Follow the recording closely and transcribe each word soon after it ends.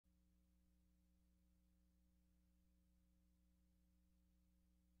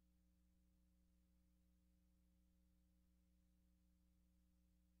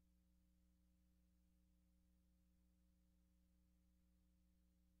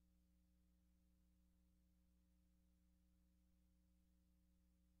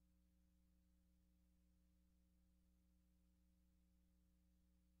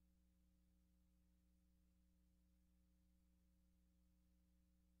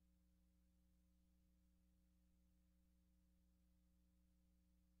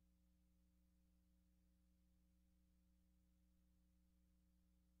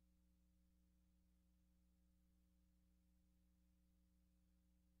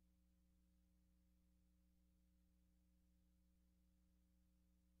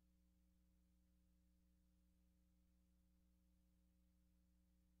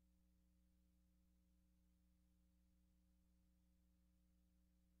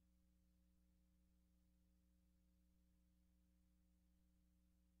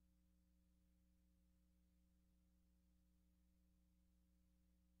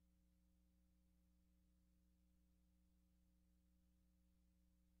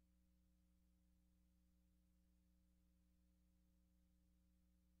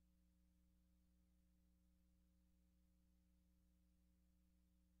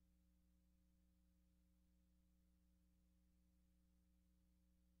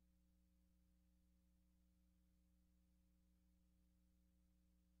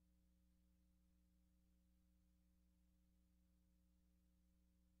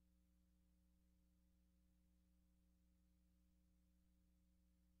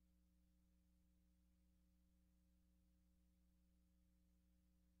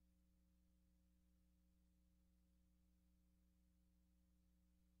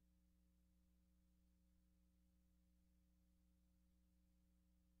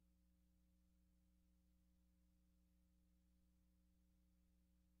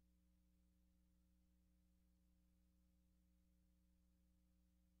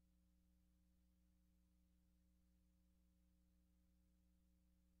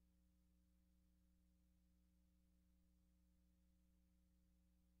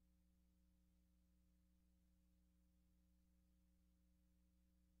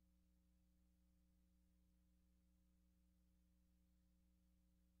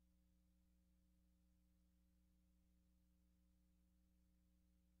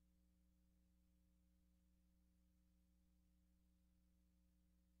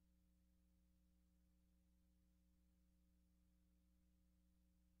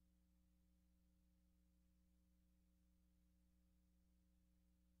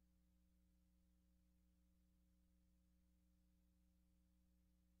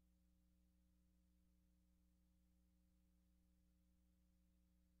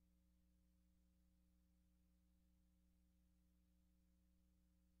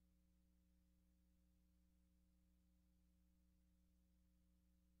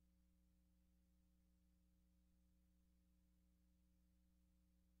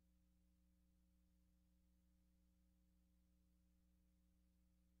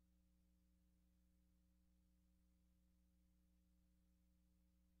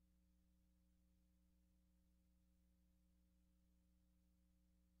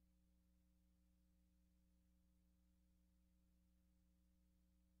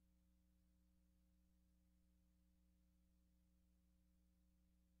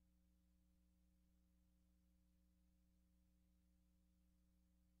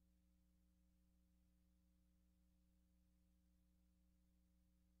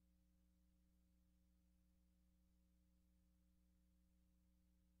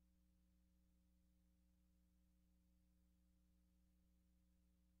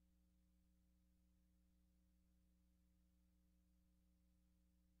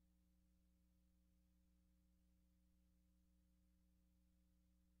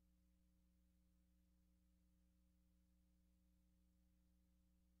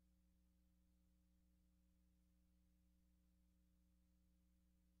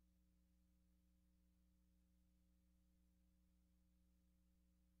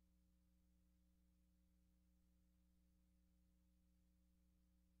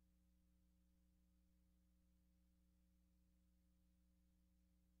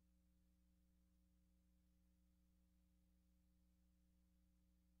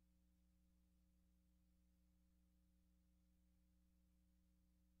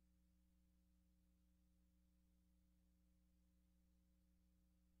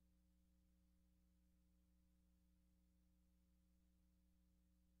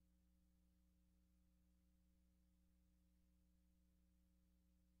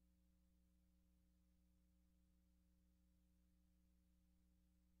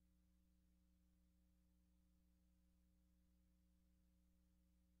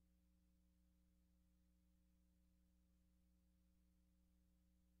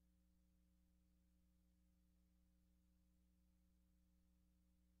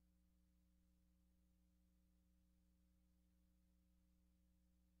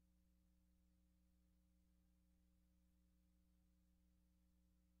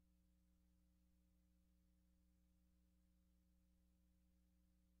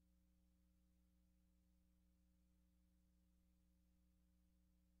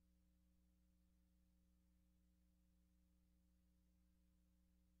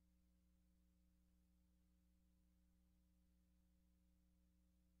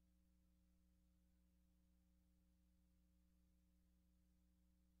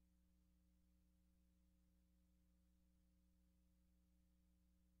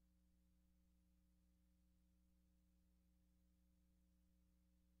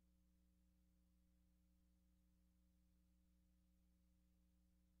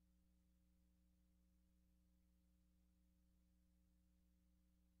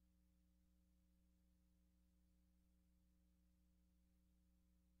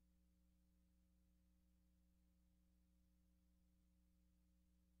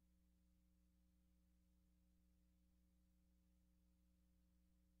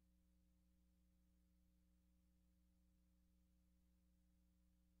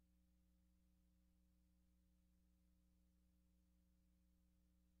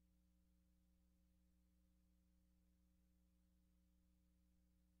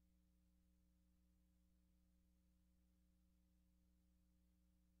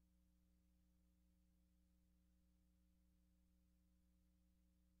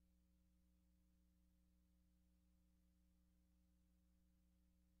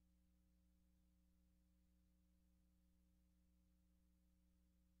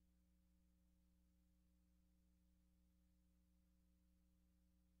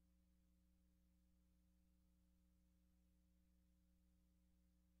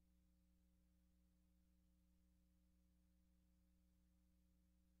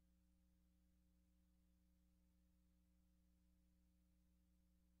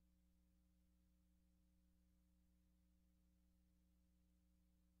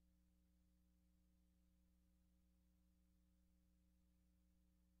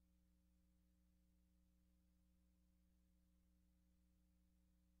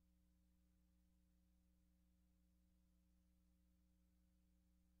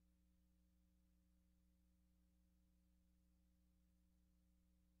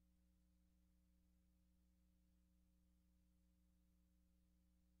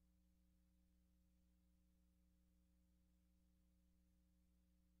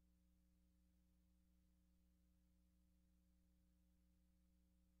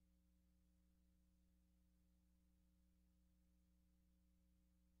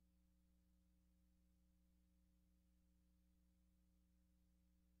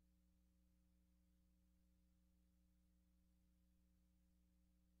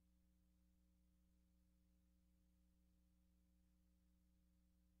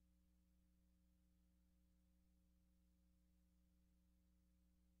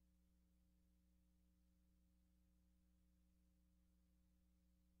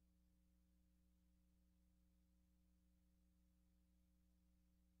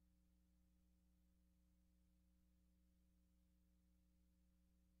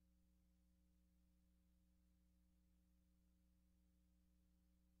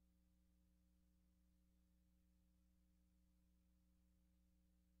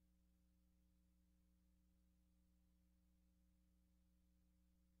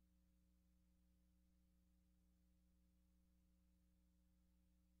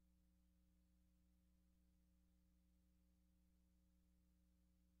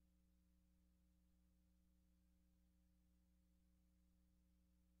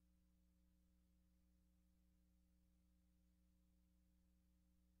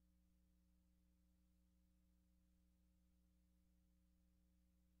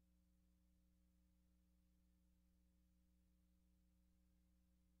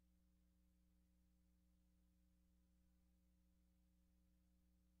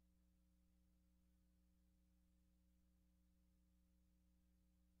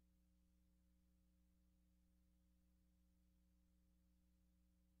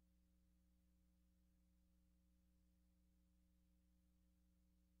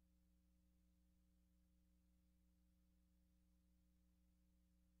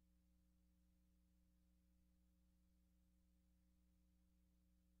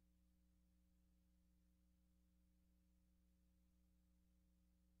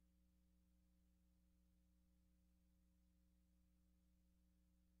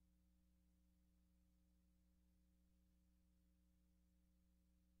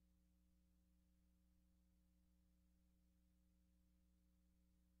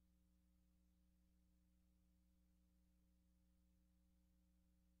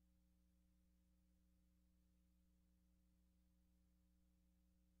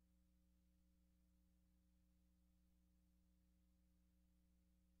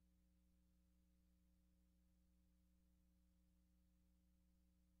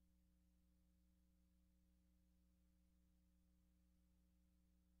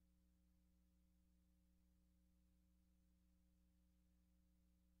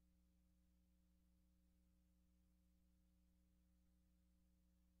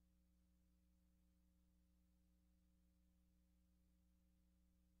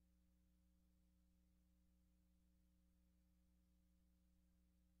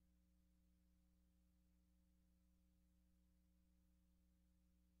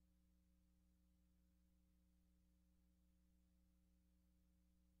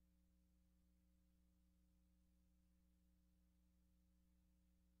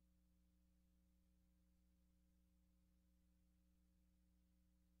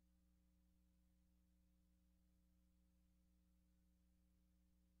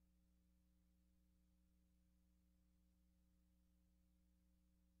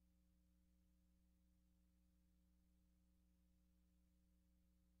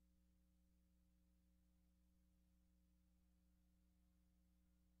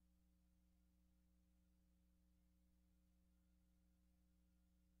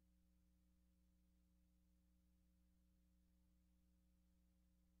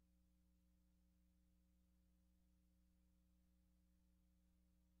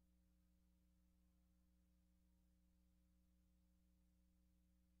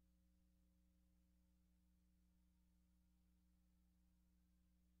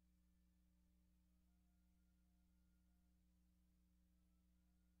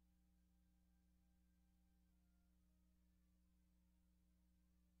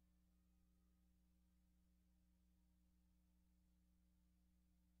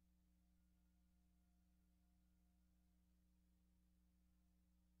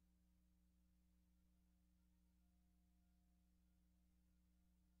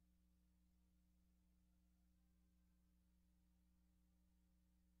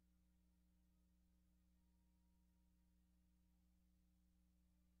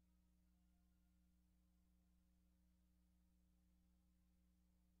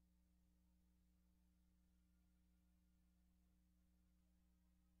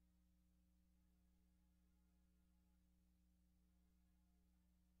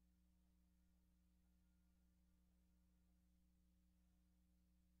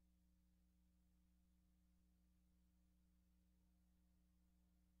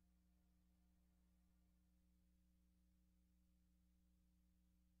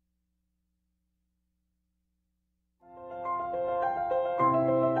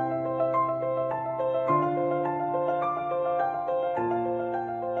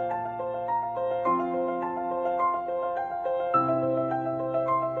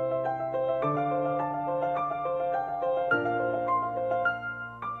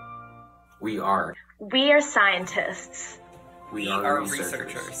We are. We are scientists. We are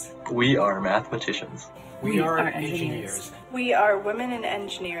researchers. We are mathematicians. We are engineers. We are women in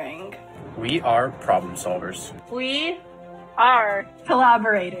engineering. We are problem solvers. We are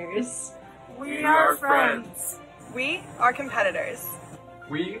collaborators. We are friends. We are competitors.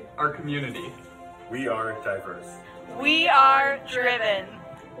 We are community. We are diverse. We are driven.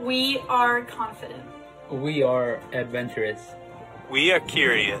 We are confident. We are adventurous. We are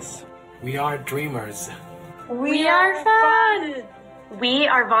curious. We are dreamers. We are fun. We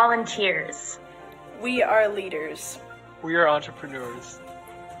are volunteers. We are leaders. We are entrepreneurs.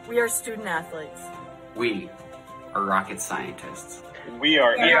 We are student athletes. We are rocket scientists. We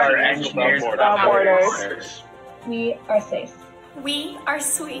are engineers. We are safe. We are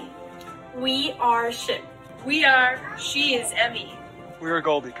sweet. We are ship. We are She is Emmy. We are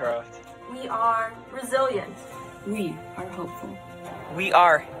Goldie Craft. We are resilient. We are hopeful. We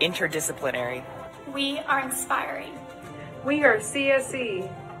are interdisciplinary. We are inspiring. We are CSE.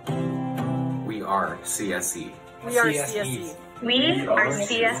 We are CSE. We are CSE. We are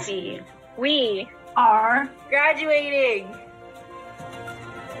CSE. We are graduating.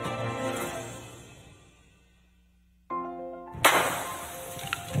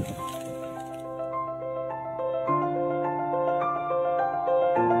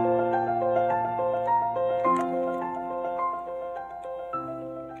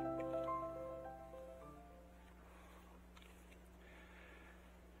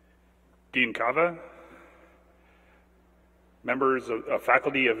 Dean Kava, members of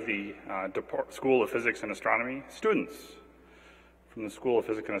faculty of the School of Physics and Astronomy, students from the School of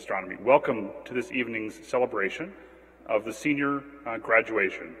Physics and Astronomy, welcome to this evening's celebration of the senior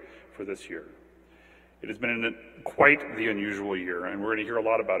graduation for this year. It has been quite the unusual year, and we're going to hear a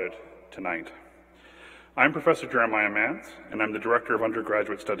lot about it tonight. I'm Professor Jeremiah Mans, and I'm the Director of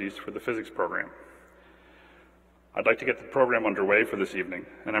Undergraduate Studies for the Physics program. I'd like to get the program underway for this evening,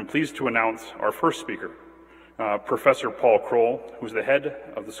 and I'm pleased to announce our first speaker, Professor Paul Kroll, who's the head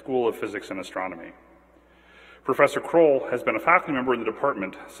of the School of Physics and Astronomy. Professor Kroll has been a faculty member in the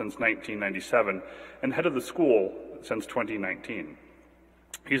department since 1997 and head of the school since 2019.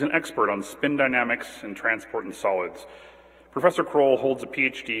 He's an expert on spin dynamics and transport in solids. Professor Kroll holds a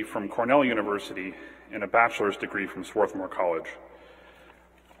PhD from Cornell University and a bachelor's degree from Swarthmore College.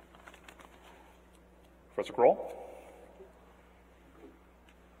 Professor Kroll?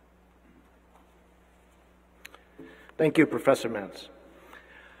 Thank you, Professor Mans.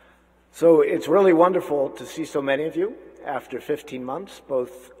 So it's really wonderful to see so many of you after 15 months,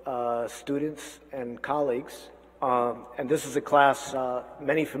 both students and colleagues. And this is a class,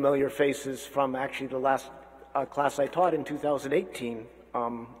 many familiar faces from actually the last class I taught in 2018,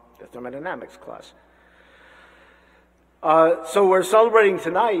 the thermodynamics class. So we're celebrating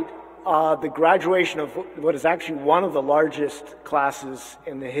tonight the graduation of what is actually one of the largest classes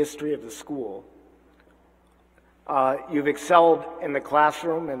in the history of the school. You've excelled in the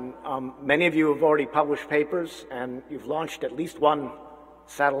classroom, and many of you have already published papers, and you've launched at least one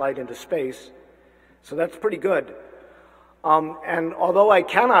satellite into space, so that's pretty good. And although I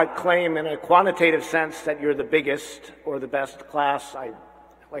cannot claim in a quantitative sense that you're the biggest or the best class,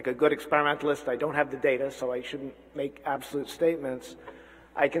 like a good experimentalist, I don't have the data, so I shouldn't make absolute statements.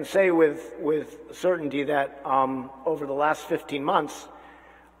 I can say with certainty that over the last 15 months,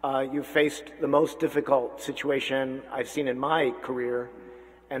 you've faced the most difficult situation I've seen in my career,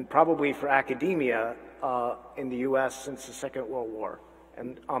 and probably for academia in the U.S. since the Second World War.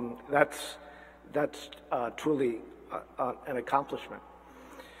 And that's truly an accomplishment.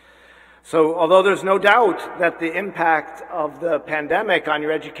 So although there's no doubt that the impact of the pandemic on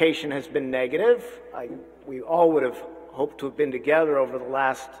your education has been negative, we all would have hoped to have been together over the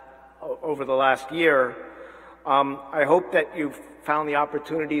last year. I hope that you've found the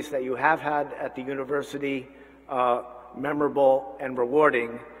opportunities that you have had at the university memorable and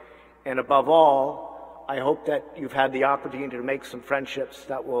rewarding. And above all, I hope that you've had the opportunity to make some friendships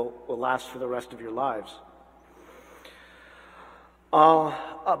that will last for the rest of your lives.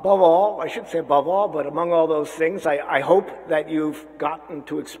 Above all, I should say above all, but among all those things, I hope that you've gotten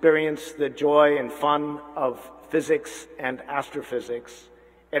to experience the joy and fun of physics and astrophysics.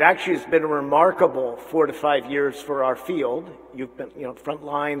 It actually has been a remarkable 4 to 5 years for our field. You've been, front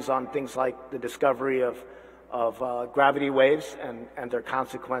lines on things like the discovery of gravity waves and their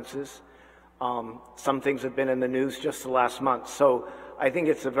consequences. Some things have been in the news just the last month. So I think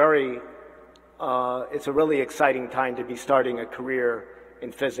it's a really exciting time to be starting a career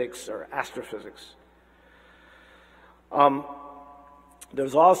in physics or astrophysics.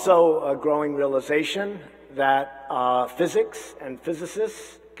 There's also a growing realization that physics and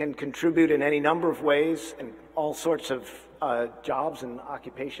physicists can contribute in any number of ways in all sorts of jobs and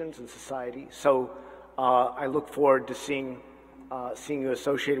occupations in society. So I look forward to seeing you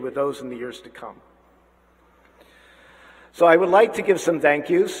associated with those in the years to come. So I would like to give some thank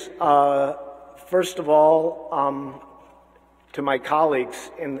yous. First of all, to my colleagues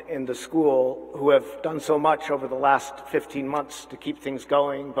in the school who have done so much over the last 15 months to keep things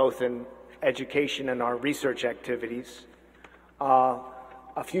going, both in education and our research activities.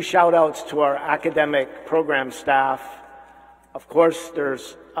 A few shout outs to our academic program staff. Of course,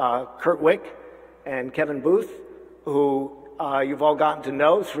 there's Kurt Wick and Kevin Booth, who you've all gotten to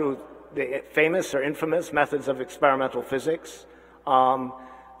know through the famous or infamous methods of experimental physics.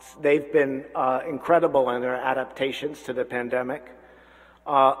 They've been incredible in their adaptations to the pandemic.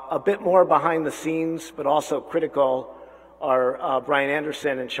 A bit more behind the scenes, but also critical, are Brian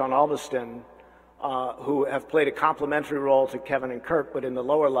Anderson and Sean Alveston, who have played a complementary role to Kevin and Kurt, but in the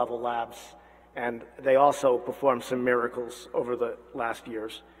lower level labs. And they also performed some miracles over the last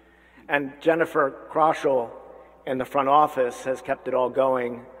years. And Jennifer Kroschel in the front office has kept it all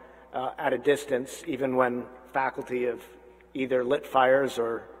going at a distance, even when faculty have either lit fires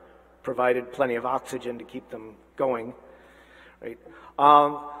or provided plenty of oxygen to keep them going. Right.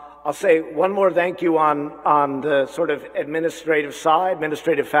 I'll say one more thank you on the sort of administrative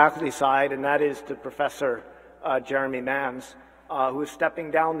faculty side, and that is to Professor Jeremy Manns, who is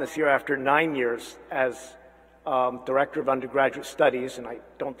stepping down this year after 9 years as Director of Undergraduate Studies, and I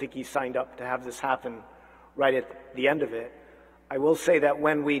don't think he signed up to have this happen right at the end of it. I will say that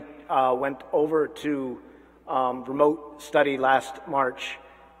when we went over to remote study last March,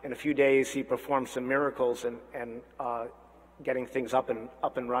 in a few days he performed some miracles and getting things up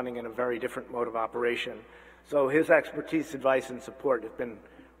and running in a very different mode of operation. So his expertise, advice, and support have been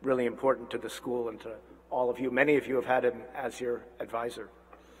really important to the school and to all of you. Many of you have had him as your advisor.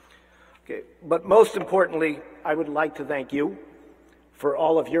 Okay, but most importantly, I would like to thank you for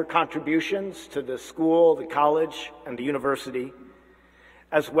all of your contributions to the school, the college, and the university,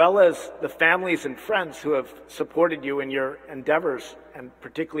 as well as the families and friends who have supported you in your endeavors, and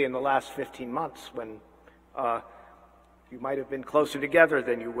particularly in the last 15 months when you might have been closer together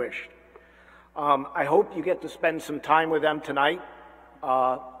than you wished. I hope you get to spend some time with them tonight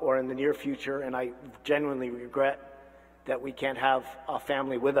or in the near future, and I genuinely regret that we can't have a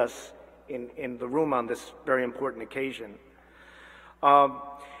family with us in the room on this very important occasion.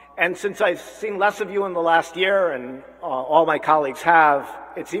 And since I've seen less of you in the last year, and all my colleagues have,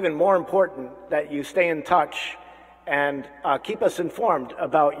 it's even more important that you stay in touch and keep us informed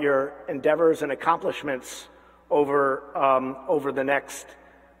about your endeavors and accomplishments over the next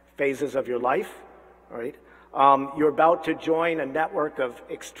phases of your life. All right? You're about to join a network of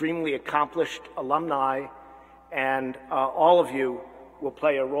extremely accomplished alumni, and all of you will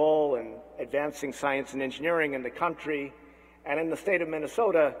play a role in advancing science and engineering in the country and in the state of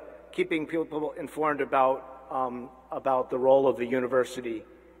Minnesota, keeping people informed about the role of the university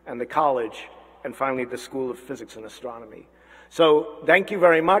and the college, and finally the School of Physics and Astronomy. So thank you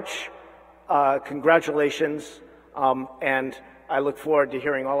very much. Congratulations, and I look forward to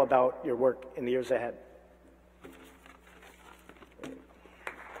hearing all about your work in the years ahead.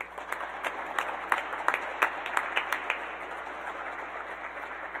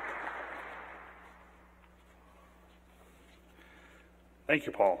 Thank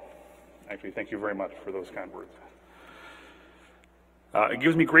you, Paul. Actually, thank you very much for those kind words. It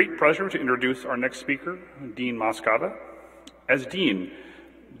gives me great pleasure to introduce our next speaker, Dean Moscava. As Dean,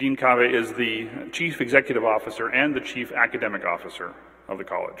 Dean Cava is the Chief Executive Officer and the Chief Academic Officer of the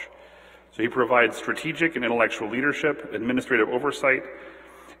college. So he provides strategic and intellectual leadership, administrative oversight,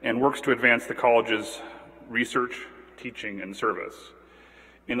 and works to advance the college's research, teaching, and service.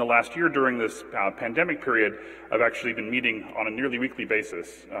 In the last year during this pandemic period, I've actually been meeting on a nearly weekly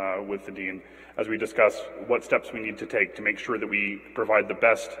basis with the Dean as we discuss what steps we need to take to make sure that we provide the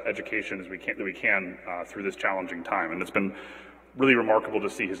best education as we can through this challenging time. And it's been really remarkable to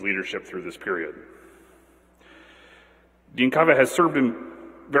see his leadership through this period. Dean Cava has served in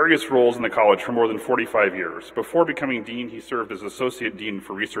various roles in the college for more than 45 years. Before becoming dean, he served as Associate Dean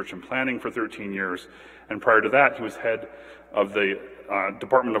for Research and Planning for 13 years, and prior to that, he was head of the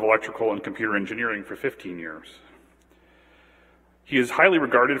Department of Electrical and Computer Engineering for 15 years. He is highly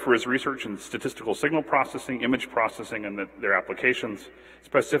regarded for his research in statistical signal processing, image processing, and their applications,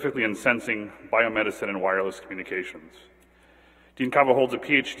 specifically in sensing, biomedicine, and wireless communications. Dean Cava holds a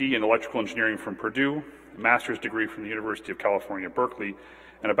PhD in electrical engineering from Purdue, a master's degree from the University of California, Berkeley,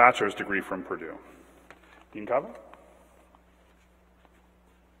 and a bachelor's degree from Purdue. Dean Cava?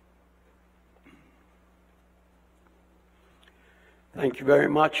 Thank you very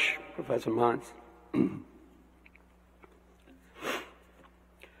much, Professor Mons.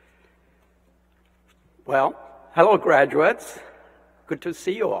 Well, hello graduates. Good to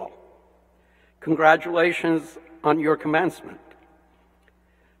see you all. Congratulations on your commencement.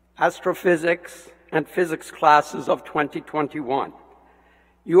 Astrophysics and physics classes of 2021,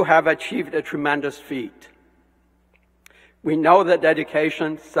 you have achieved a tremendous feat. We know the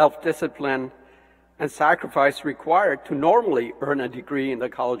dedication, self-discipline, and sacrifice required to normally earn a degree in the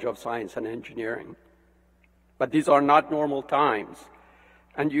College of Science and Engineering. But these are not normal times,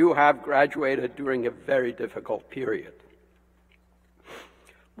 and you have graduated during a very difficult period.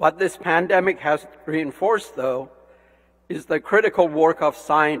 What this pandemic has reinforced, though, is the critical work of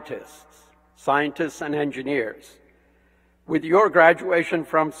scientists and engineers. With your graduation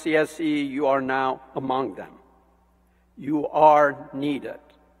from CSE, you are now among them. You are needed.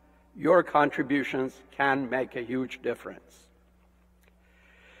 Your contributions can make a huge difference.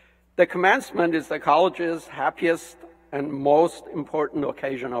 The commencement is the college's happiest and most important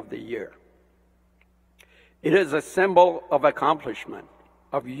occasion of the year. It is a symbol of accomplishment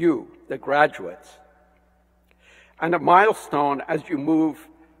of you, the graduates, and a milestone as you move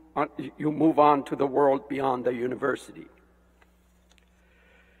on to the world beyond the university.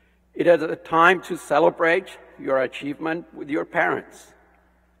 It is a time to celebrate your achievement with your parents,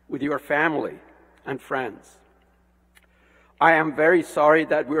 with your family and friends. I am very sorry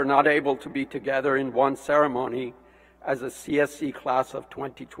that we're not able to be together in one ceremony as a CSE class of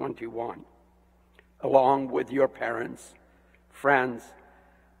 2021, along with your parents, friends,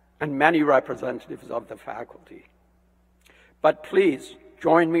 and many representatives of the faculty. But please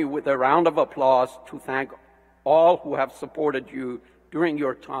join me with a round of applause to thank all who have supported you during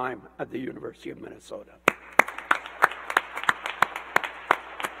your time at the University of Minnesota.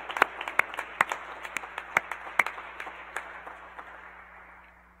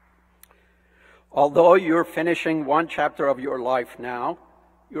 Although you're finishing one chapter of your life now,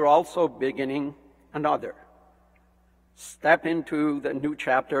 you're also beginning another. Step into the new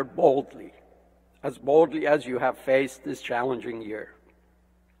chapter boldly as you have faced this challenging year.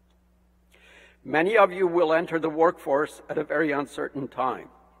 Many of you will enter the workforce at a very uncertain time.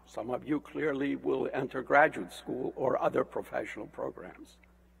 Some of you clearly will enter graduate school or other professional programs.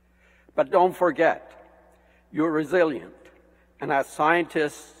 But don't forget, you're resilient, and as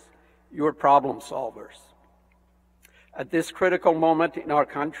scientists, you're problem solvers. At this critical moment in our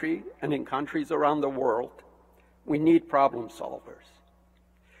country and in countries around the world, we need problem solvers.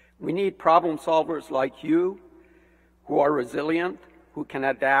 We need problem solvers like you who are resilient, who can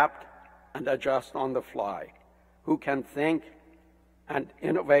adapt and adjust on the fly, who can think and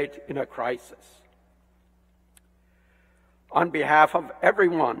innovate in a crisis. On behalf of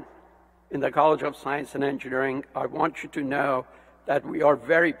everyone in the College of Science and Engineering, I want you to know that we are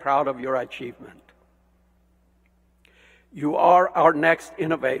very proud of your achievement. You are our next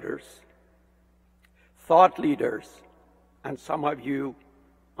innovators, thought leaders, and some of you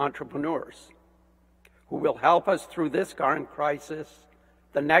entrepreneurs who will help us through this current crisis,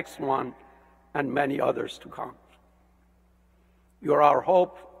 the next one, and many others to come. You're our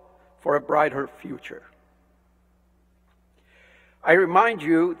hope for a brighter future. I remind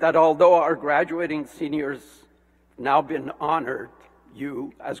you that although our graduating seniors now been honored,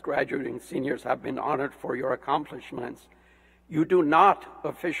 you as graduating seniors have been honored for your accomplishments, you do not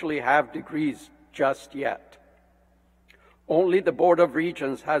officially have degrees just yet. Only the Board of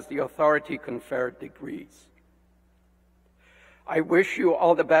Regents has the authority to confer degrees. I wish you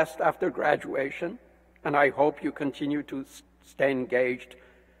all the best after graduation, and I hope you continue to stay engaged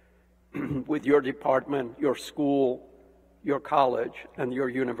with your department, your school, your college, and your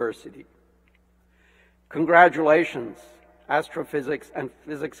university. Congratulations, astrophysics and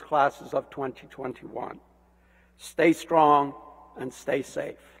physics classes of 2021. Stay strong and stay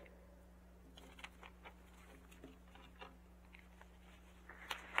safe.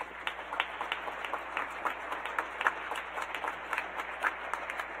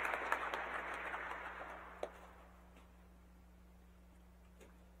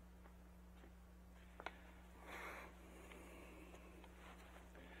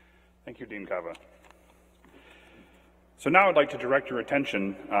 Thank you, Dean Kava. So now I'd like to direct your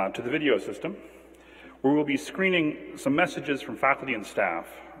attention to the video system, where we'll be screening some messages from faculty and staff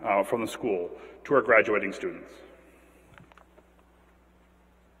from the school to our graduating students.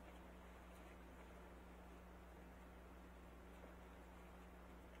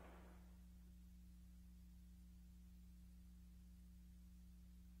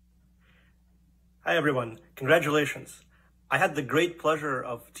 Hi, everyone. Congratulations. I had the great pleasure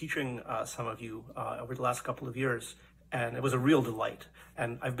of teaching some of you over the last couple of years and it was a real delight.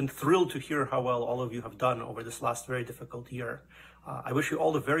 And I've been thrilled to hear how well all of you have done over this last very difficult year. I wish you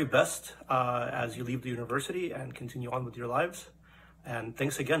all the very best as you leave the university and continue on with your lives. And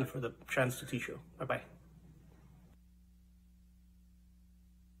thanks again for the chance to teach you. Bye-bye.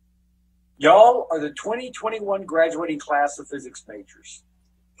 Y'all are the 2021 graduating class of physics majors.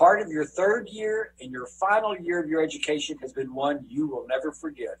 Part of your third year and your final year of your education has been one you will never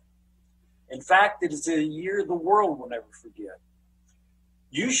forget. In fact, it is a year the world will never forget.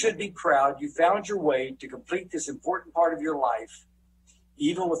 You should be proud you found your way to complete this important part of your life,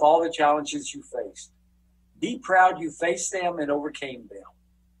 even with all the challenges you faced. Be proud you faced them and overcame them.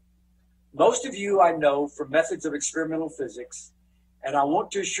 Most of you I know from methods of experimental physics, and I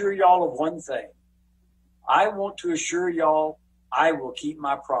want to assure y'all of one thing. I want to assure y'all I will keep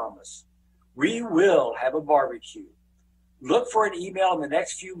my promise. We will have a barbecue. Look for an email in the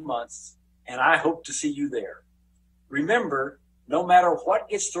next few months, and I hope to see you there. Remember, no matter what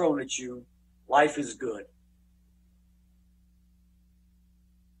gets thrown at you, life is good.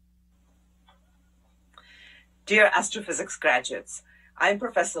 Dear astrophysics graduates, I'm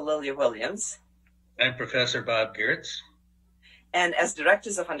Professor Lilia Williams. I'm Professor Bob Geertz. And as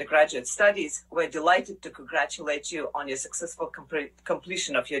directors of undergraduate studies, we're delighted to congratulate you on your successful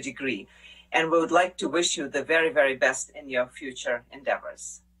completion of your degree. And we would like to wish you the very, very best in your future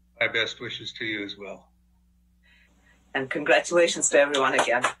endeavors. My best wishes to you as well. And congratulations to everyone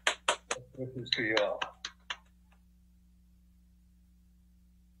again. Best wishes to you all.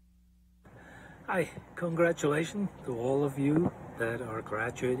 Hi, congratulations to all of you that are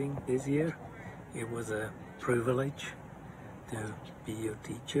graduating this year. It was a privilege to be your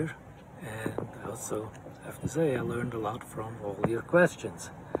teacher, and I also have to say I learned a lot from all your questions.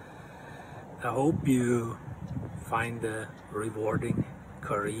 I hope you find a rewarding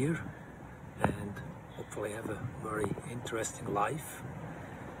career and hopefully have a very interesting life.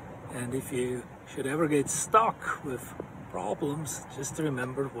 And if you should ever get stuck with problems, just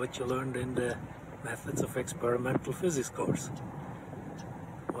remember what you learned in the Methods of Experimental Physics course.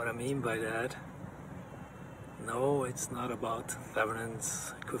 What I mean by that, no, it's not about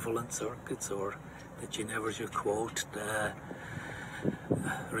Thevenin's equivalent circuits, or that you never should quote the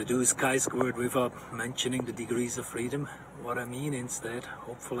reduced chi-squared without mentioning the degrees of freedom. What I mean instead,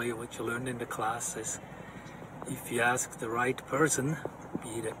 hopefully what you learned in the class is, if you ask the right person, be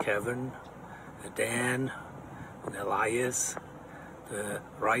it a Kevin, a Dan, an Elias, the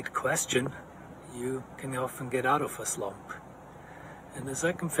right question, you can often get out of a slump. And the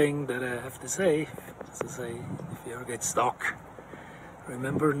second thing that I have to say, if you ever get stuck,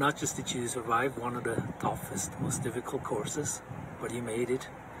 remember not just that you survived one of the toughest, most difficult courses, but you made it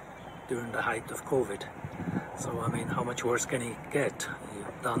during the height of COVID. So, I mean, how much worse can it get?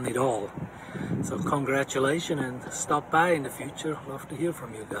 You've done it all. So congratulations, and stop by in the future. Love to hear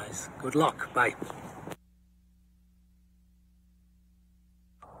from you guys. Good luck. Bye.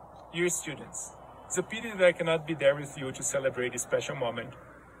 Dear students, it's a pity that I cannot be there with you to celebrate this special moment.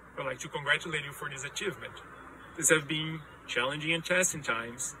 I'd like to congratulate you for this achievement. These have been challenging and testing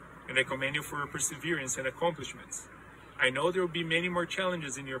times, and I commend you for your perseverance and accomplishments. I know there will be many more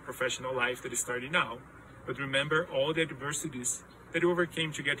challenges in your professional life that is starting now, but remember all the adversities that you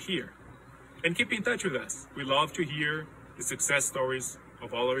overcame to get here. And keep in touch with us. We love to hear the success stories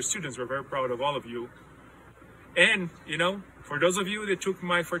of all our students. We're very proud of all of you. And, for those of you that took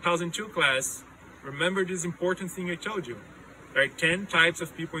my 4002 class, remember this important thing I told you. There are 10 types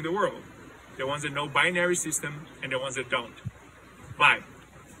of people in the world. The ones that know binary system and the ones that don't. Bye.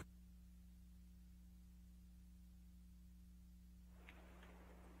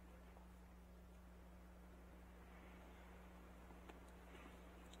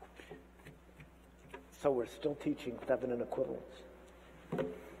 So we're still teaching Thevenin equivalence.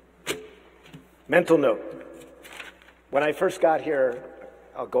 Mental note. When I first got here,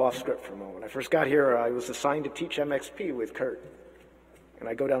 I'll go off script for a moment. When I first got here, I was assigned to teach MXP with Kurt. And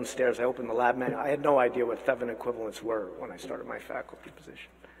I go downstairs, I open the lab manual. I had no idea what Thevenin equivalents were when I started my faculty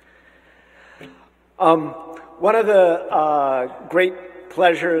position. One of the great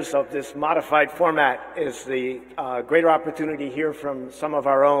pleasures of this modified format is the greater opportunity to hear from some of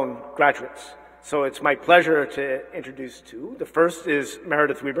our own graduates. So it's my pleasure to introduce two. The first is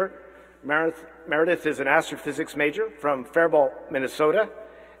Meredith Weber. Meredith is an astrophysics major from Faribault, Minnesota,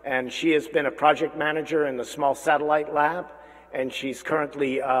 and she has been a project manager in the small satellite lab, and she's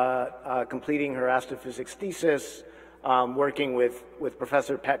currently completing her astrophysics thesis, working with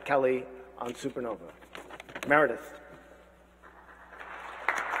Professor Pat Kelly on supernova. Meredith.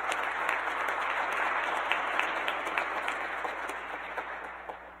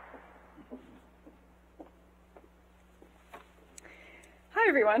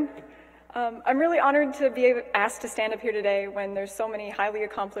 everyone. I'm really honored to be asked to stand up here today when there's so many highly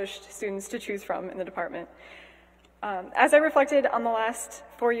accomplished students to choose from in the department. As I reflected on the last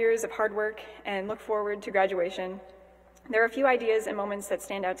 4 years of hard work and look forward to graduation, there are a few ideas and moments that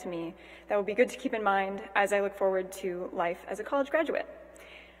stand out to me that will be good to keep in mind as I look forward to life as a college graduate.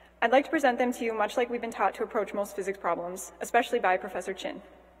 I'd like to present them to you much like we've been taught to approach most physics problems, especially by Professor Chin.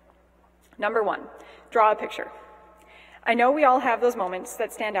 Number 1, draw a picture. I know we all have those moments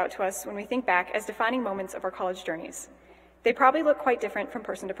that stand out to us when we think back as defining moments of our college journeys. They probably look quite different from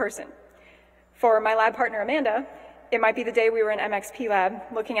person to person. For my lab partner, Amanda, it might be the day we were in MXP lab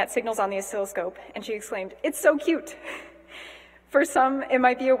looking at signals on the oscilloscope, and she exclaimed, "It's so cute." For some, it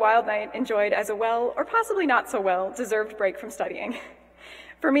might be a wild night enjoyed as a well, or possibly not so well, deserved break from studying.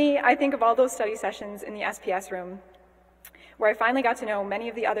 For me, I think of all those study sessions in the SPS room, where I finally got to know many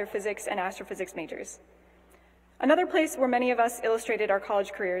of the other physics and astrophysics majors. Another place where many of us illustrated our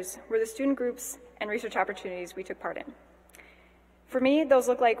college careers were the student groups and research opportunities we took part in. For me, those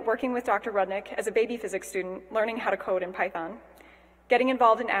look like working with Dr. Rudnick as a baby physics student, learning how to code in Python, getting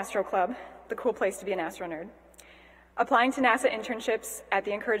involved in Astro Club, the cool place to be an astro nerd, applying to NASA internships at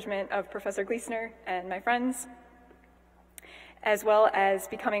the encouragement of Professor Gleesner and my friends, as well as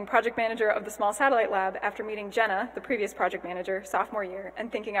becoming project manager of the small satellite lab after meeting Jenna, the previous project manager, sophomore year,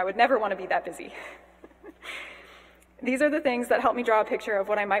 and thinking I would never want to be that busy. These are the things that help me draw a picture of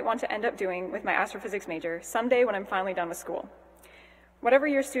what I might want to end up doing with my astrophysics major someday when I'm finally done with school. Whatever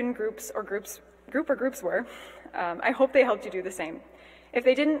your student groups were, I hope they helped you do the same. If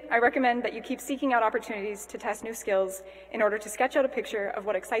they didn't, I recommend that you keep seeking out opportunities to test new skills in order to sketch out a picture of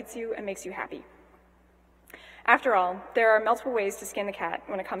what excites you and makes you happy. After all, there are multiple ways to skin the cat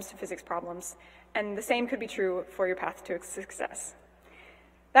when it comes to physics problems, and the same could be true for your path to success.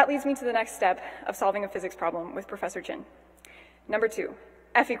 That leads me to the next step of solving a physics problem with Professor Chin. Number 2,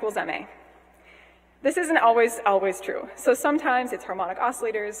 F equals ma. This isn't always true. So sometimes it's harmonic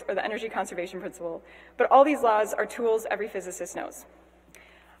oscillators or the energy conservation principle, but all these laws are tools every physicist knows.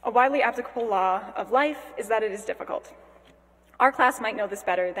 A widely applicable law of life is that it is difficult. Our class might know this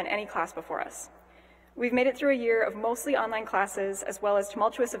better than any class before us. We've made it through a year of mostly online classes as well as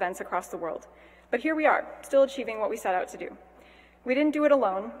tumultuous events across the world. But here we are, still achieving what we set out to do. We didn't do it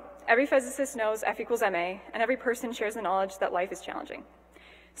alone. Every physicist knows F equals ma, and every person shares the knowledge that life is challenging.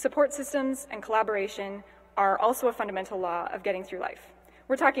 Support systems and collaboration are also a fundamental law of getting through life.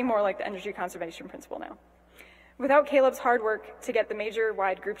 We're talking more like the energy conservation principle now. Without Caleb's hard work to get the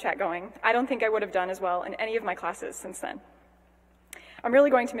major-wide group chat going, I don't think I would have done as well in any of my classes since then. I'm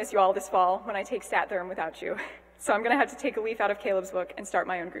really going to miss you all this fall when I take Stat Therm without you, so I'm going to have to take a leaf out of Caleb's book and start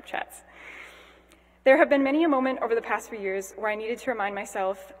my own group chats. There have been many a moment over the past few years where I needed to remind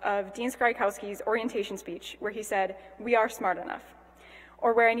myself of Dean Skrykowski's orientation speech where he said, "We are smart enough,"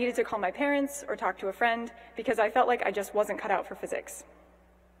 or where I needed to call my parents or talk to a friend because I felt like I just wasn't cut out for physics.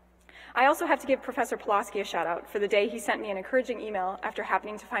 I also have to give Professor Pulaski a shout out for the day he sent me an encouraging email after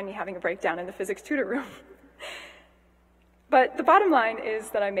happening to find me having a breakdown in the physics tutor room. But the bottom line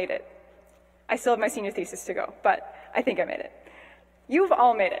is that I made it. I still have my senior thesis to go, but I think I made it. You've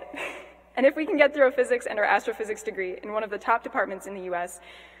all made it. And if we can get through a physics and our astrophysics degree in one of the top departments in the US,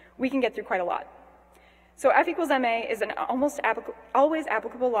 we can get through quite a lot. So F equals ma is an always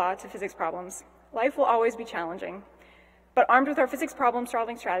applicable law to physics problems. Life will always be challenging. But armed with our physics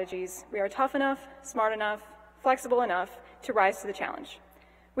problem-solving strategies, we are tough enough, smart enough, flexible enough to rise to the challenge.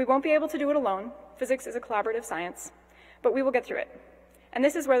 We won't be able to do it alone. Physics is a collaborative science, but we will get through it. And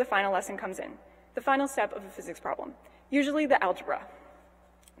this is where the final lesson comes in, the final step of a physics problem, usually the algebra.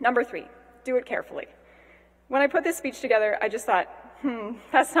 Number 3, do it carefully. When I put this speech together, I just thought,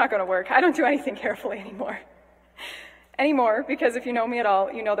 that's not going to work. I don't do anything carefully anymore, because if you know me at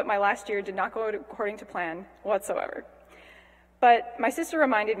all, you know that my last year did not go according to plan whatsoever. But my sister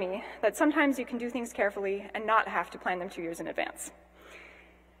reminded me that sometimes you can do things carefully and not have to plan them 2 years in advance.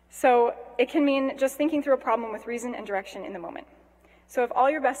 So it can mean just thinking through a problem with reason and direction in the moment. So if all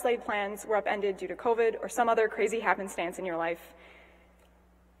your best laid plans were upended due to COVID or some other crazy happenstance in your life,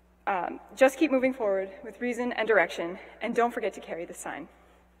 just keep moving forward with reason and direction, and don't forget to carry the sign.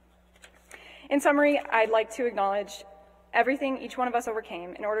 In summary, I'd like to acknowledge everything each one of us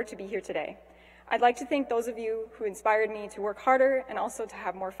overcame in order to be here today. I'd like to thank those of you who inspired me to work harder and also to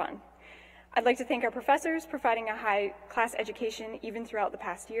have more fun. I'd like to thank our professors for providing a high-class education even throughout the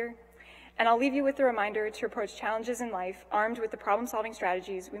past year. And I'll leave you with the reminder to approach challenges in life armed with the problem-solving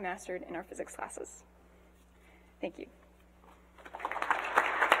strategies we mastered in our physics classes. Thank you.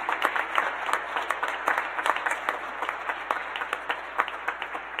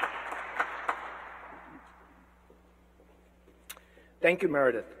 Thank you,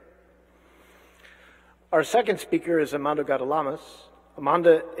 Meredith. Our second speaker is Amanda Gadalamas.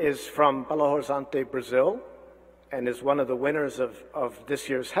 Amanda is from Belo Horizonte, Brazil, and is one of the winners of this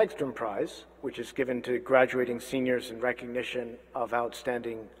year's Hegstrom Prize, which is given to graduating seniors in recognition of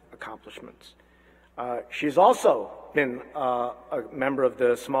outstanding accomplishments. She's also been a member of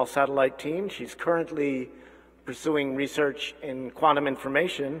the small satellite team. She's currently pursuing research in quantum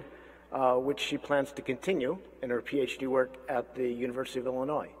information, which she plans to continue in her PhD work at the University of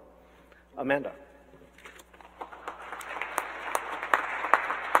Illinois. Amanda.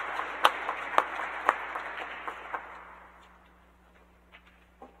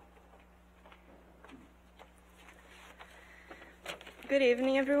 Good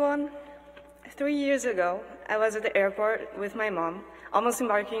evening, everyone. 3 years ago, I was at the airport with my mom, almost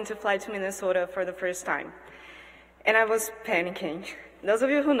embarking to fly to Minnesota for the first time. And I was panicking. Those of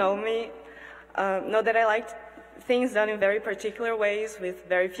you who know me know that I like things done in very particular ways with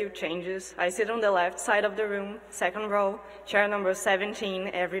very few changes. I sit on the left side of the room, second row, chair number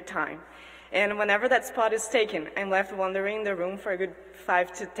 17 every time. And whenever that spot is taken, I'm left wandering in the room for a good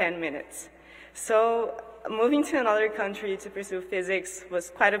 5 to 10 minutes. So moving to another country to pursue physics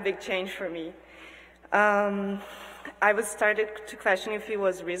was quite a big change for me. I was started to question if it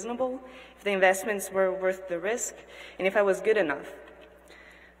was reasonable, if the investments were worth the risk, and if I was good enough.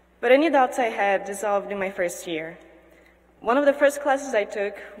 But any doubts I had dissolved in my first year. One of the first classes I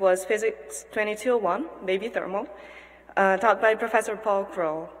took was Physics 2201, Baby Thermal, taught by Professor Paul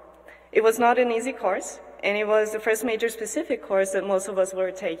Kroll. It was not an easy course, and it was the first major specific course that most of us were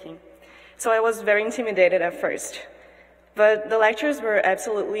taking. So I was very intimidated at first. But the lectures were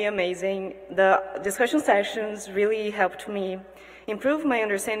absolutely amazing. The discussion sessions really helped me improve my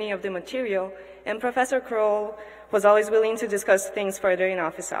understanding of the material, and Professor Kroll was always willing to discuss things further in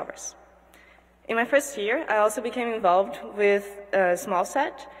office hours. In my first year, I also became involved with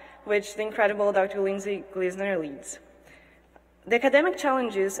SmallSat, which the incredible Dr. Lindsay Glisner leads. The academic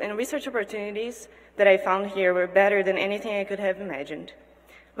challenges and research opportunities that I found here were better than anything I could have imagined.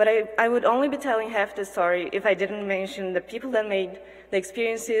 But I would only be telling half the story if I didn't mention the people that made the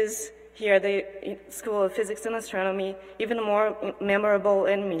experiences here at the School of Physics and Astronomy even more memorable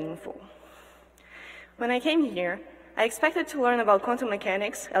and meaningful. When I came here, I expected to learn about quantum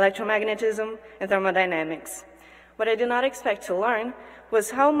mechanics, electromagnetism, and thermodynamics. What I did not expect to learn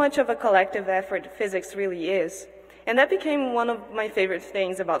was how much of a collective effort physics really is. And that became one of my favorite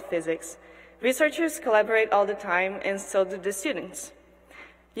things about physics. Researchers collaborate all the time, and so do the students.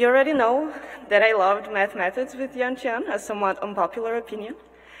 You already know that I loved math methods with Yantian, a somewhat unpopular opinion,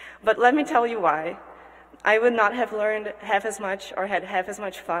 but let me tell you why. I would not have learned half as much or had half as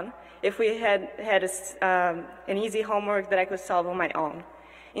much fun if we had an easy homework that I could solve on my own.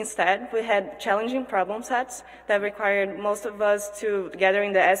 Instead, we had challenging problem sets that required most of us to gather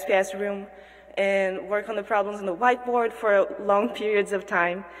in the SPS room and work on the problems on the whiteboard for long periods of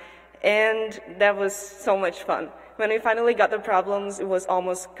time, and that was so much fun. When we finally got the problems, it was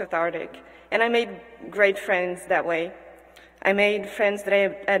almost cathartic. And I made great friends that way. I made friends that I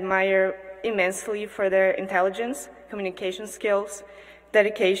admire immensely for their intelligence, communication skills,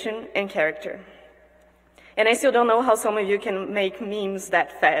 dedication, and character. And I still don't know how some of you can make memes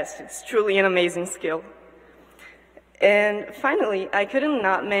that fast. It's truly an amazing skill. And finally, I couldn't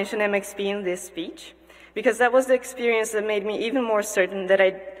not mention MXP in this speech, because that was the experience that made me even more certain that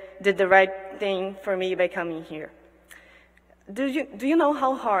I did the right thing for me by coming here. Do you know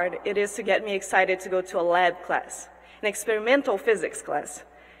how hard it is to get me excited to go to a lab class, an experimental physics class?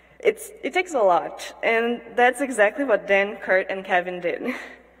 It takes a lot, and that's exactly what Dan, Kurt, and Kevin did.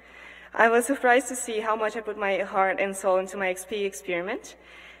 I was surprised to see how much I put my heart and soul into my XP experiment,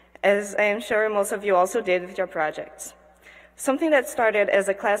 as I am sure most of you also did with your projects. Something that started as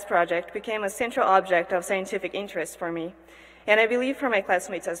a class project became a central object of scientific interest for me, and I believe for my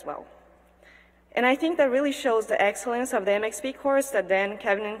classmates as well. And I think that really shows the excellence of the MXP course that Dan,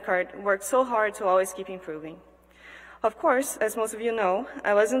 Kevin, and Kurt worked so hard to always keep improving. Of course, as most of you know,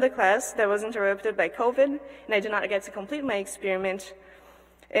 I was in the class that was interrupted by COVID, and I did not get to complete my experiment.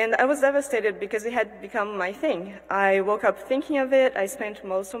 And I was devastated because it had become my thing. I woke up thinking of it, I spent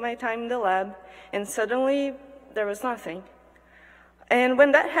most of my time in the lab, and suddenly there was nothing. And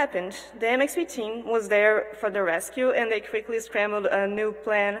when that happened, the MXP team was there for the rescue, and they quickly scrambled a new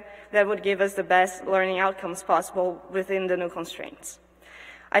plan that would give us the best learning outcomes possible within the new constraints.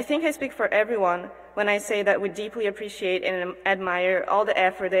 I think I speak for everyone when I say that we deeply appreciate and admire all the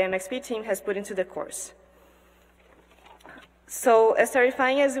effort the MXP team has put into the course. So, as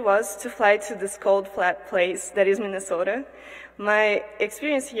terrifying as it was to fly to this cold, flat place that is Minnesota, my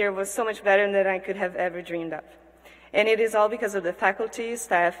experience here was so much better than I could have ever dreamed of. And it is all because of the faculty,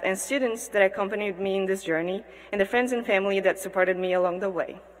 staff, and students that accompanied me in this journey, and the friends and family that supported me along the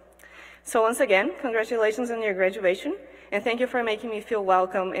way. So once again, congratulations on your graduation, and thank you for making me feel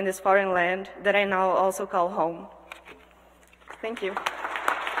welcome in this foreign land that I now also call home. Thank you.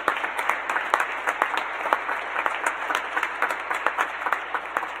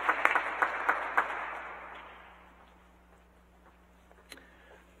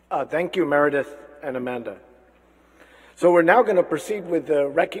 Thank you, Meredith and Amanda. So we're now going to proceed with the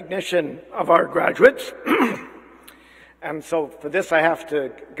recognition of our graduates. And so for this, I have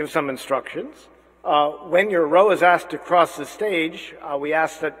to give some instructions. When your row is asked to cross the stage, we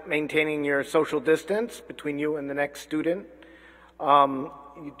ask that maintaining your social distance between you and the next student,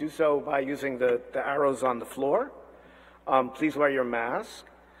 you do so by using the arrows on the floor. Please wear your mask.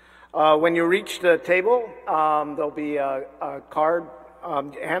 When you reach the table, there'll be a card,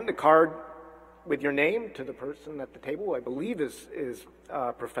 hand the card with your name to the person at the table, I believe is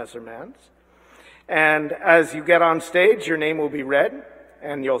Professor Mans. And as you get on stage, your name will be read,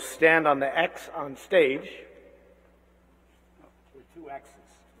 and you'll stand on the X on stage. With two X's.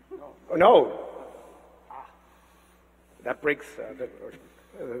 No. That breaks,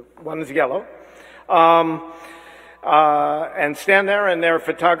 one is yellow. And stand there, and their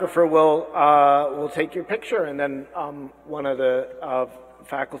photographer will take your picture, and then one of the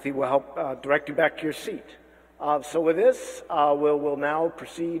faculty will help direct you back to your seat. So with this, we'll now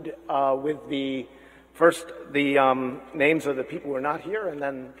proceed with the names of the people who are not here, and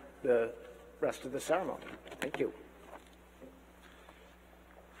then the rest of the ceremony. Thank you.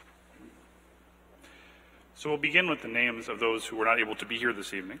 So we'll begin with the names of those who were not able to be here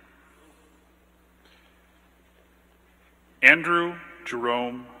this evening. Andrew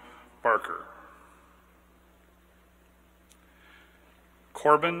Jerome Barker.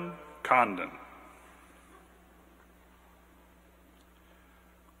 Corbin Condon.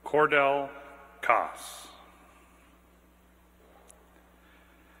 Cordell Koss.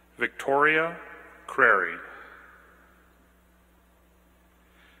 Victoria Crary.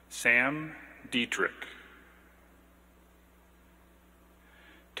 Sam Dietrich.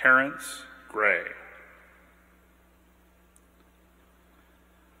 Terrence Gray.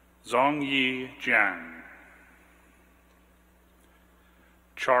 Zhongyi Jiang.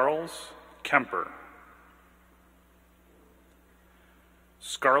 Charles Kemper.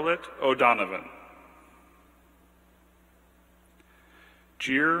 Scarlett O'Donovan.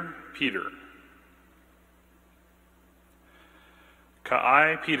 Jeer Peter.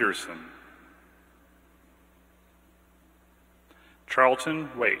 Kai Peterson. Charlton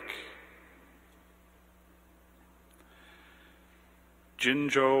Wake.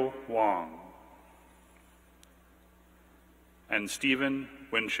 Jinzhou Wang. And Stephen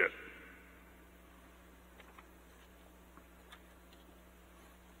Winship.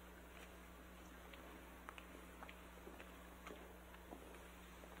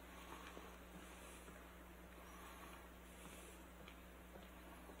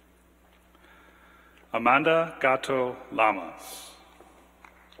 Amanda Gato Lamas.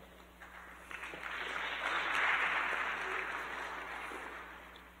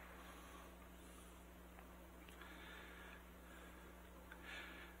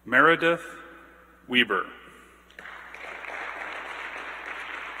 Meredith Weber.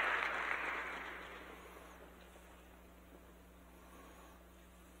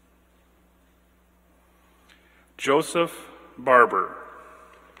 Joseph Barber.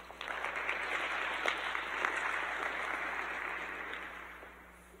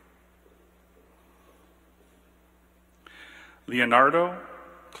 Leonardo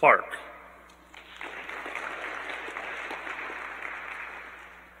Clark.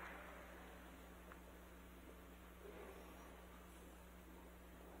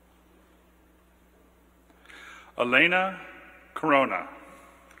 Elena Corona.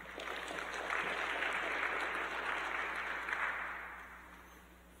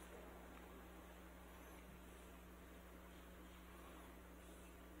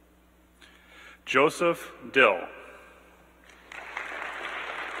 Joseph Dill.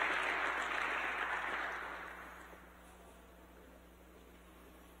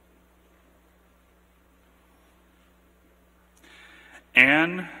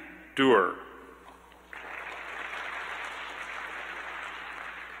 Anne Dewar.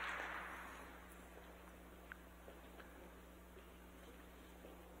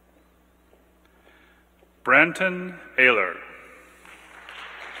 Branton Ayler.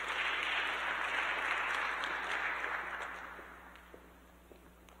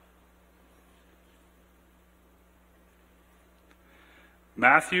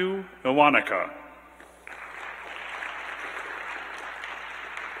 Matthew Iwanika.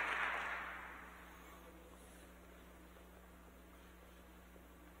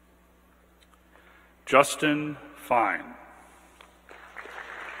 Justin Fine.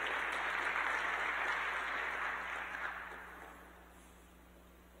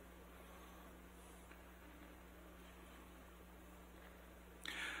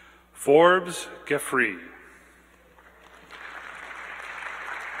 Forbes Geffrey.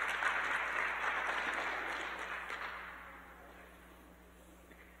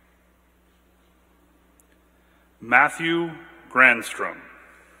 Matthew Grandstrom.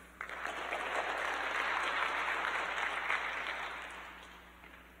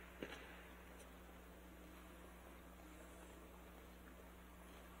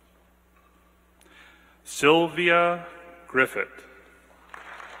 Sylvia Griffith.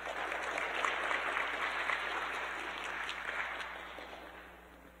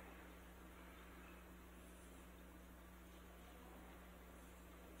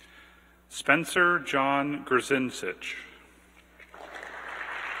 Spencer John Gerzinsich.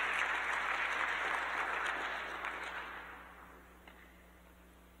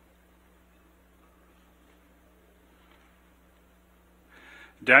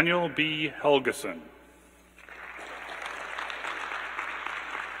 Daniel B. Helgeson.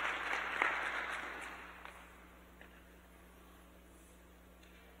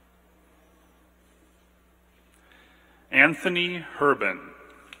 Anthony Herbin.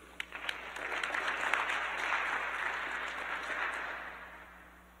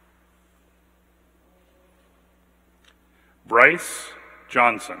 Bryce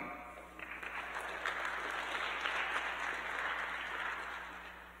Johnson.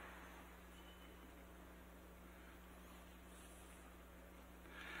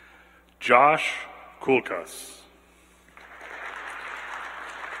 Josh Kulkas.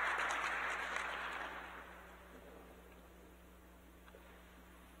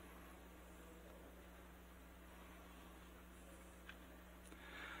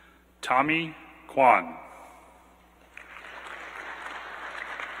 Tommy Kwan.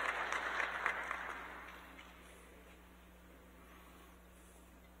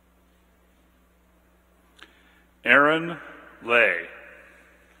 Aaron Lay.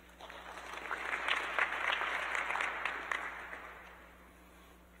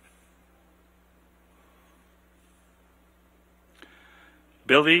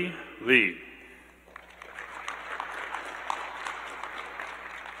 Billy Lee.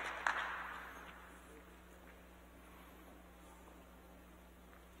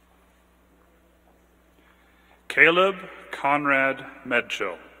 Caleb Conrad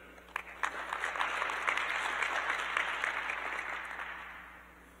Medchill.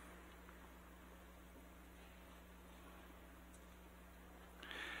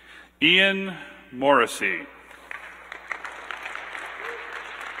 Ian Morrissey.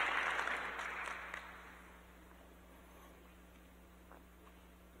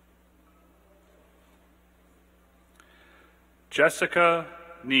 Jessica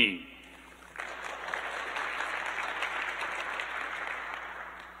Nee.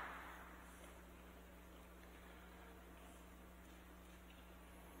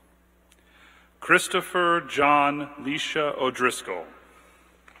 Christopher John Leisha O'Driscoll.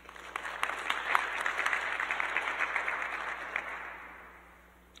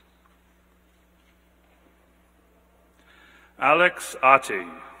 Alex Ati.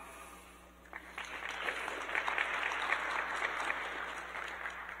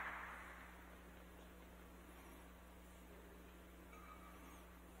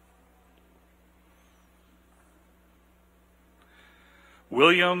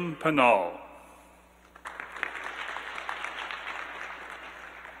 William Penal.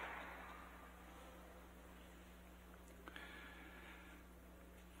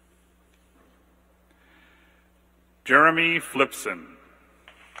 Jeremy Flipson.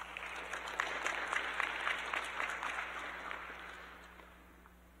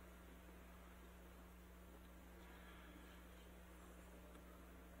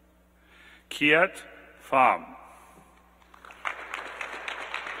 Kiet Pham.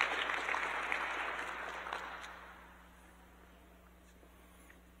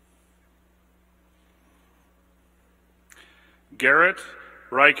 Garrett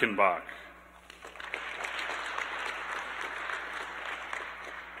Reichenbach.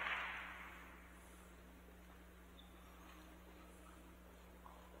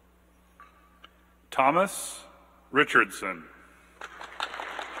 Thomas Richardson.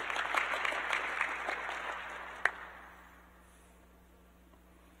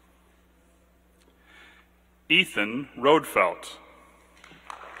 Ethan Rodefelt.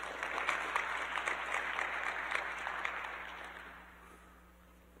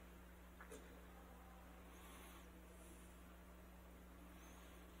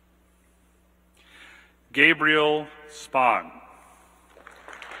 Gabriel Spahn.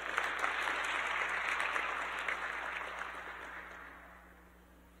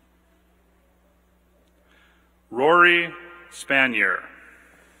 Rory Spanier.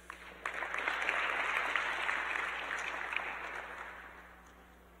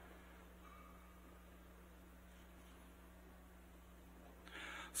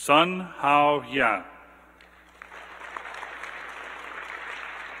 Sun Hao Yan.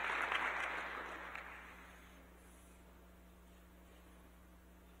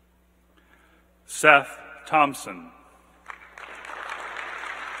 Seth Thompson.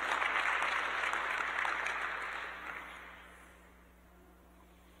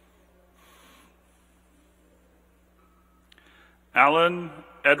 Alan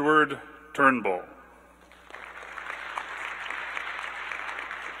Edward Turnbull.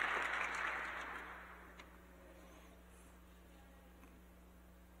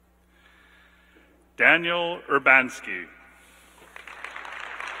 Daniel Urbanski.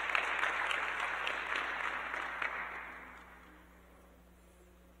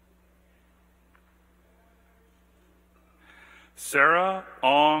 Sarah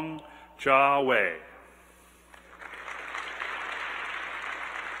Ong Jia Wei.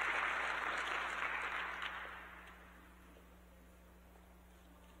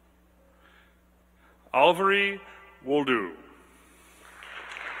 Alvari Woldu.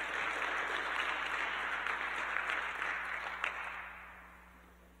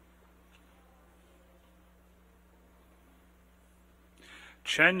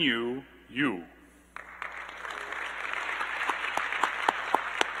 Chenyu Yu.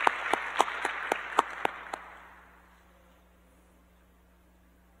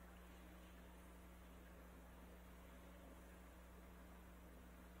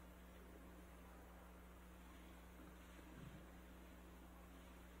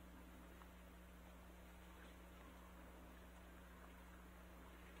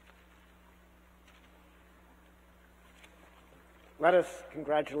 Let us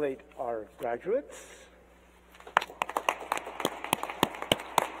congratulate our graduates.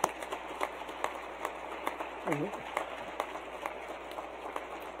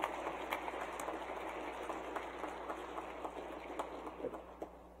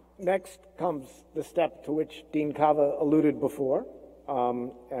 Next comes the step to which Dean Cava alluded before,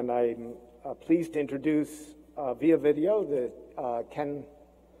 and I'm pleased to introduce via video the Ken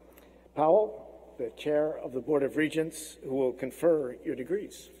Powell, the Chair of the Board of Regents, who will confer your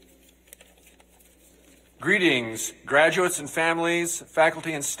degrees. Greetings, graduates and families,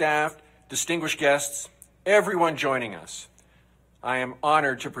 faculty and staff, distinguished guests, everyone joining us. I am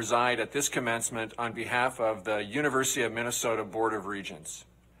honored to preside at this commencement on behalf of the University of Minnesota Board of Regents.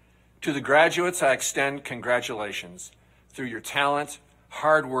 To the graduates, I extend congratulations. Through your talent,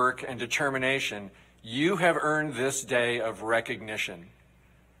 hard work, and determination, you have earned this day of recognition.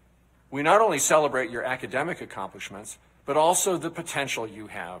 We not only celebrate your academic accomplishments, but also the potential you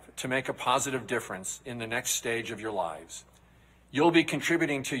have to make a positive difference in the next stage of your lives. You'll be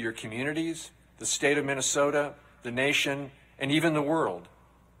contributing to your communities, the state of Minnesota, the nation, and even the world.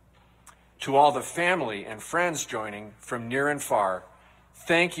 To all the family and friends joining from near and far,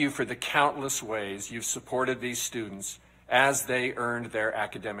 thank you for the countless ways you've supported these students as they earned their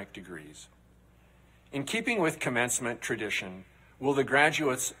academic degrees. In keeping with commencement tradition, will the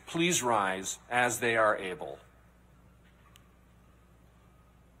graduates please rise as they are able?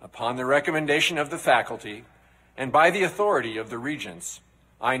 Upon the recommendation of the faculty, and by the authority of the regents,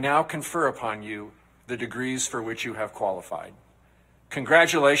 I now confer upon you the degrees for which you have qualified.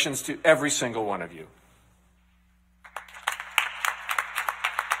 Congratulations to every single one of you.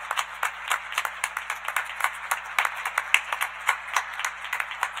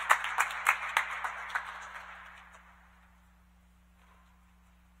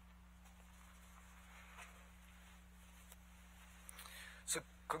 So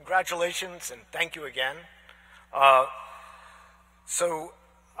congratulations and thank you again.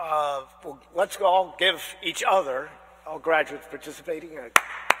 Let's all give each other, all graduates participating, a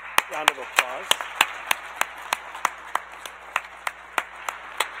round of applause.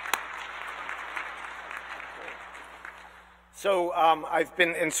 So I've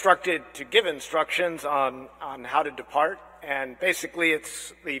been instructed to give instructions on how to depart, and basically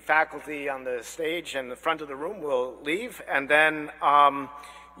it's the faculty on the stage and the front of the room will leave, and then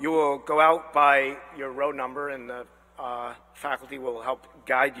you will go out by your row number, and the faculty will help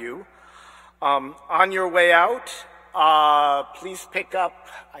guide you. On your way out, please pick up,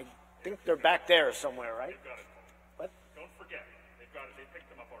 I think they're back there somewhere, right? They've got it. What? Don't forget, they've got it. They picked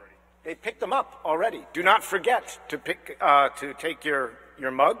them up already. They picked them up already. Do not forget to take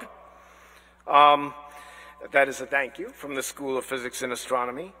your mug. That is a thank you from the School of Physics and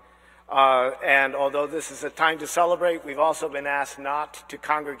Astronomy. And although this is a time to celebrate, we've also been asked not to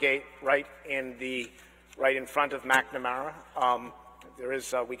congregate right in front of McNamara.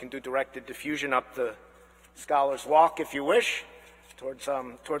 We can do directed diffusion up the Scholars Walk if you wish, towards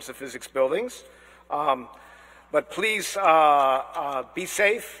the physics buildings. But please be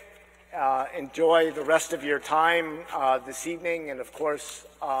safe. Enjoy the rest of your time this evening, and of course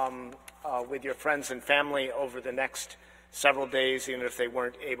with your friends and family over the next several days, even if they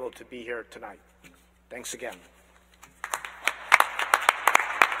weren't able to be here tonight. Thanks again.